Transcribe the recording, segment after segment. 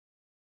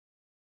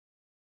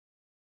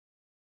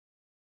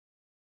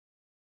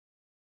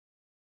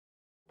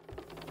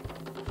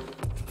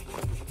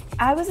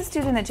I was a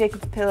student at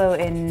Jacob's Pillow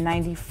in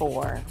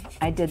 '94.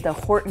 I did the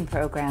Horton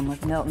program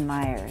with Milton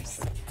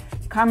Myers.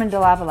 Carmen de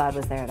Lavalade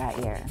was there that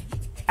year.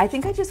 I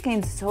think I just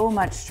gained so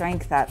much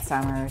strength that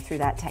summer through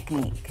that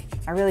technique.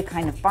 I really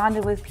kind of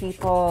bonded with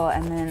people,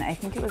 and then I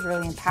think it was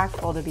really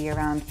impactful to be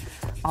around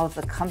all of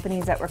the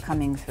companies that were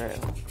coming through.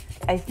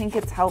 I think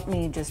it's helped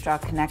me just draw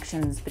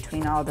connections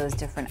between all those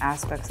different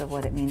aspects of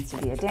what it means to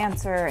be a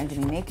dancer and to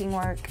be making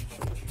work.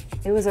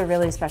 It was a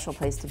really special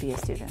place to be a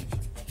student.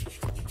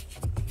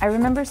 I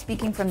remember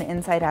speaking from the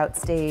Inside Out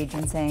stage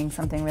and saying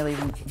something really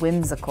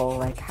whimsical,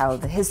 like how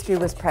the history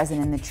was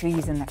present in the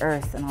trees and the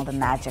earth and all the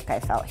magic I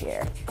felt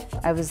here.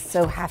 I was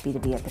so happy to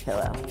be at the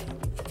Pillow.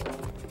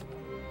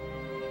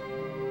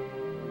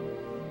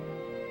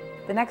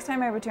 The next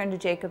time I returned to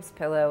Jacob's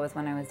Pillow was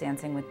when I was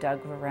dancing with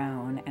Doug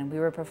Verone, and we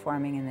were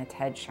performing in the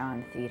Ted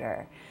Shawn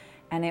Theater.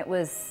 And it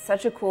was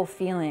such a cool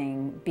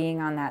feeling being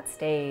on that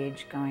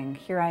stage going,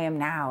 here I am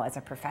now as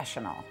a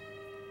professional.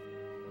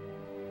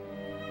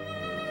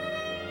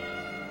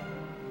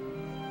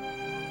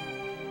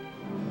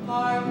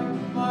 Mark,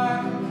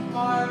 Mark,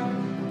 Mark,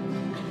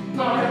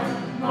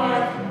 Mark,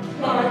 Mark,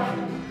 Mark.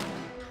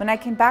 When I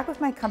came back with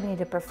my company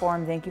to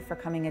perform Thank You for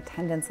Coming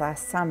Attendance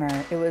last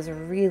summer, it was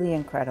really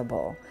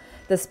incredible.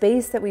 The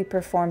space that we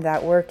performed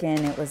that work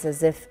in, it was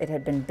as if it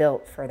had been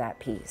built for that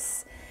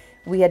piece.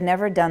 We had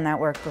never done that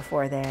work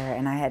before there,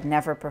 and I had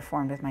never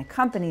performed with my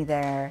company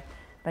there,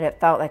 but it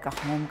felt like a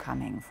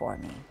homecoming for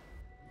me.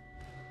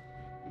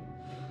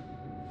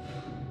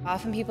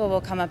 Often people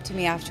will come up to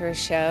me after a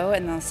show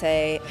and they'll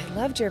say, I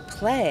loved your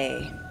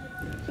play.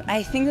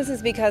 I think this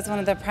is because one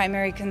of the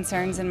primary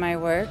concerns in my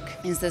work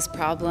is this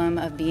problem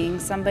of being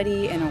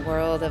somebody in a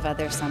world of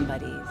other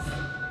somebodies.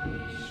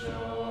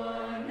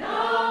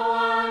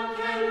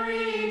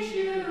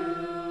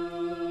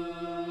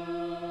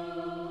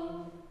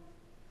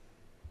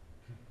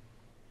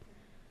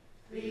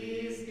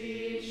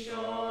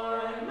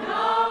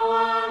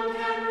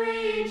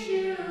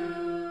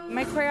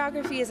 My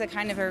choreography is a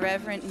kind of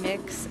irreverent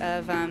mix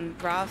of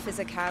raw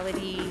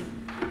physicality,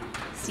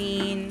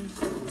 scene,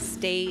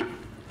 state,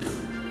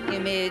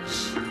 image,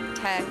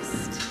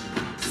 text,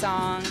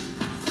 song,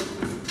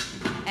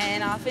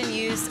 and often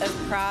use of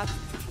prop.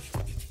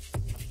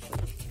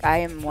 I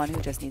am one who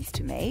just needs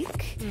to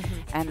make,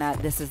 and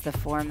that this is the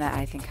form that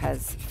I think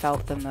has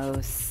felt the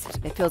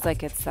most, it feels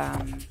like it's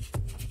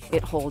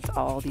it holds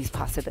all these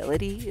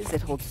possibilities. It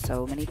holds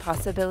so many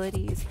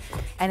possibilities,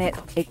 and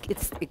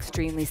it's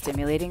extremely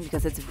stimulating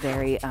because it's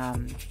very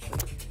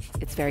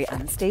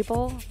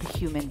unstable. The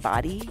human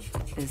body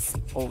is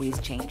always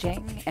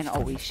changing and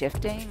always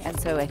shifting, and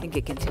so I think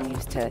it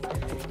continues to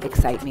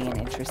excite me and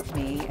interest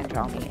me and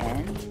draw me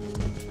in.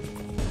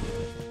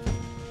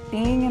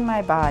 Being in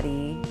my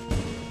body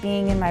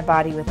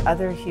with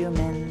other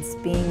humans,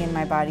 being in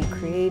my body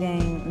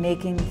creating,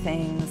 making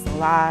things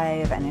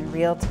live and in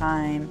real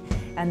time,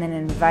 and then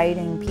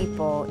inviting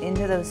people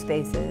into those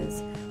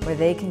spaces where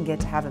they can get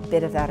to have a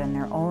bit of that in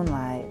their own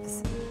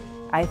lives,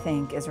 I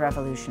think is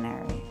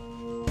revolutionary.